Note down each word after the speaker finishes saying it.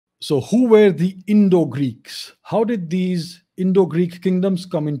So, who were the Indo-Greeks? How did these Indo-Greek kingdoms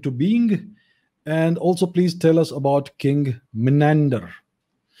come into being? And also, please tell us about King Menander.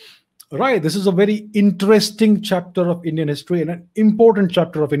 Right, this is a very interesting chapter of Indian history and an important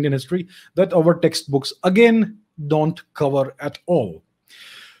chapter of Indian history that our textbooks again don't cover at all.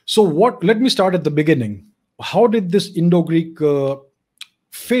 So, let me start at the beginning. How did this Indo-Greek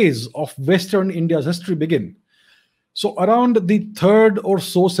phase of Western India's history begin? So around the 3rd or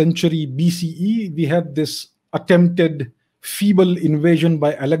so century BCE, we had this attempted feeble invasion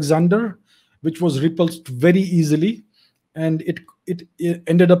by Alexander, which was repulsed very easily, and it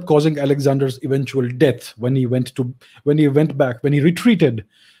ended up causing Alexander's eventual death when he retreated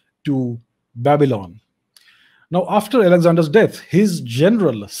to Babylon. Now, after Alexander's death, his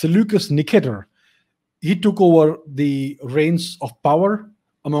general Seleucus Nicator, he took over the reins of power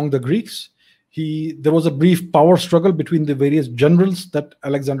among the Greeks. There was a brief power struggle between the various generals that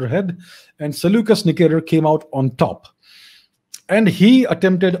Alexander had, and Seleucus Nicator came out on top. And he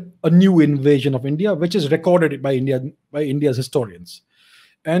attempted a new invasion of India, which is recorded by India's historians.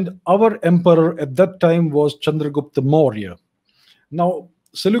 And our emperor at that time was Chandragupta Maurya. Now,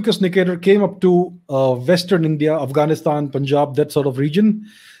 Seleucus Nicator came up to Western India, Afghanistan, Punjab, that sort of region.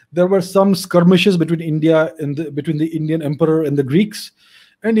 There were some skirmishes between between the Indian emperor and the Greeks.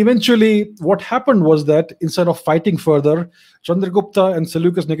 And eventually, what happened was that instead of fighting further, Chandragupta and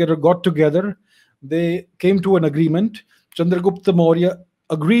Seleucus Nicator got together. They came to an agreement. Chandragupta Maurya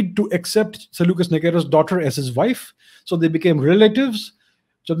agreed to accept Seleucus Nicator's daughter as his wife. So they became relatives.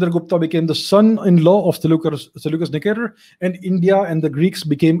 Chandragupta became the son-in-law of Seleucus Nicator, and India and the Greeks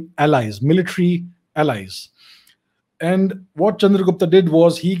became allies, military allies. And what Chandragupta did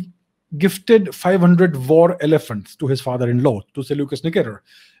was he gifted 500 war elephants to his father-in-law, to Seleucus Nicator.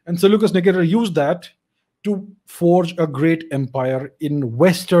 And Seleucus Nicator used that to forge a great empire in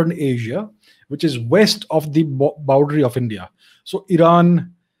Western Asia, which is west of the boundary of India. So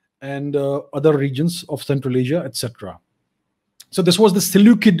Iran and other regions of Central Asia, etc. So this was the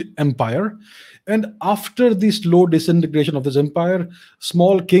Seleucid Empire. And after the slow disintegration of this empire,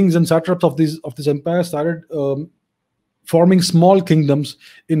 small kings and satraps of this empire started forming small kingdoms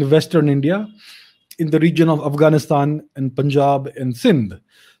in Western India, in the region of Afghanistan and Punjab and Sindh.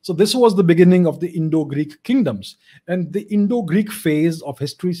 So this was the beginning of the Indo-Greek kingdoms. And the Indo-Greek phase of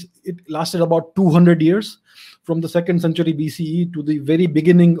history, it lasted about 200 years, from the 2nd century BCE to the very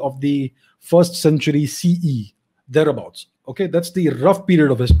beginning of the 1st century CE, thereabouts. Okay, that's the rough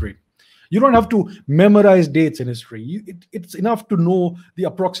period of history. You don't have to memorize dates in history. It's enough to know the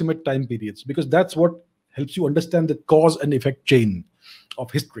approximate time periods, because that's what helps you understand the cause and effect chain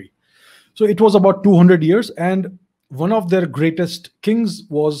of history. So it was about 200 years, and one of their greatest kings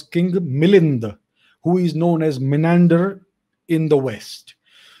was King Milinda, who is known as Menander in the West.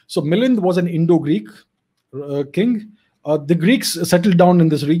 So Milinda was an Indo-Greek king. The Greeks settled down in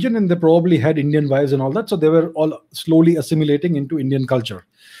this region, and they probably had Indian wives and all that, so they were all slowly assimilating into Indian culture.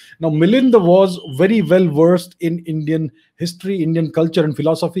 Now, Milinda was very well versed in Indian history, Indian culture and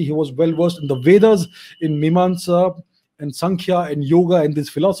philosophy. He was well versed in the Vedas, in Mimamsa and Sankhya and yoga and these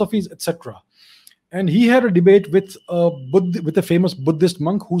philosophies, etc. And he had a debate with a famous Buddhist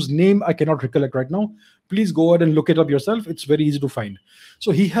monk whose name I cannot recollect right now. Please go ahead and look it up yourself. It's very easy to find.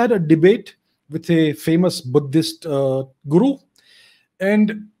 So he had a debate with a famous Buddhist guru,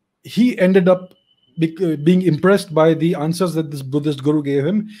 and he ended up being impressed by the answers that this Buddhist guru gave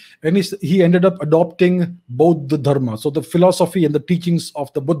him, and he ended up adopting Bauddha Dharma, so the philosophy and the teachings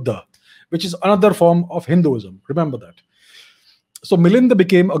of the Buddha, which is another form of Hinduism. Remember that. So Milinda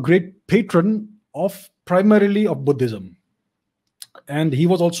became a great patron primarily of Buddhism, and he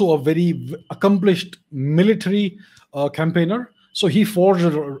was also a very accomplished military campaigner. So he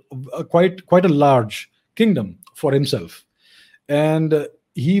forged quite a large kingdom for himself, and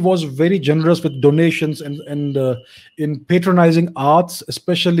he was very generous with donations and in patronizing arts,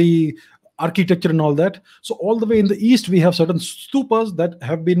 especially architecture and all that. So all the way in the east, we have certain stupas that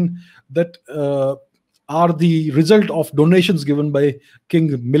are the result of donations given by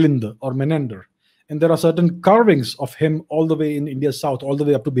King Milinda or Menander. And there are certain carvings of him all the way in India's south, all the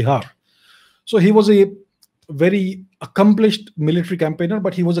way up to Bihar. So he was a very accomplished military campaigner,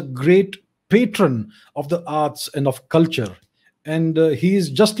 but he was a great patron of the arts and of culture. And he is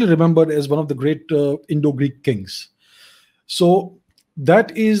justly remembered as one of the great Indo-Greek kings. So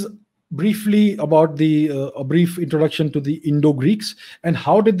that is briefly about a brief introduction to the Indo-Greeks. And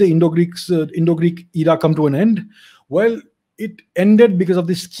how did the Indo-Greek era come to an end? Well, it ended because of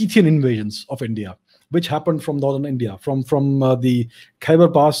the Scythian invasions of India, which happened from northern India, from the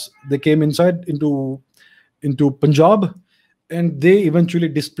Khyber Pass. They came into Punjab, and they eventually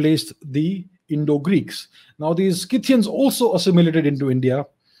displaced the Indo-Greeks. Now, these Scythians also assimilated into India,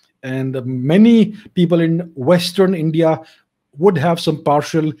 and many people in Western India would have some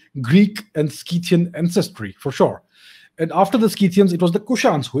partial Greek and Scythian ancestry for sure. And after the Scythians, it was the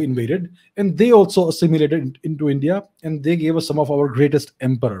Kushans who invaded, and they also assimilated into India, and they gave us some of our greatest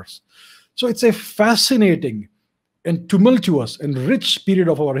emperors. So it's a fascinating and tumultuous and rich period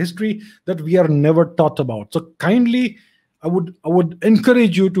of our history that we are never taught about. So kindly, I would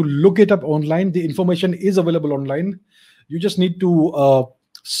encourage you to look it up online. The information is available online. You just need to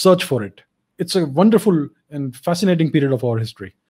search for it. It's a wonderful and fascinating period of our history.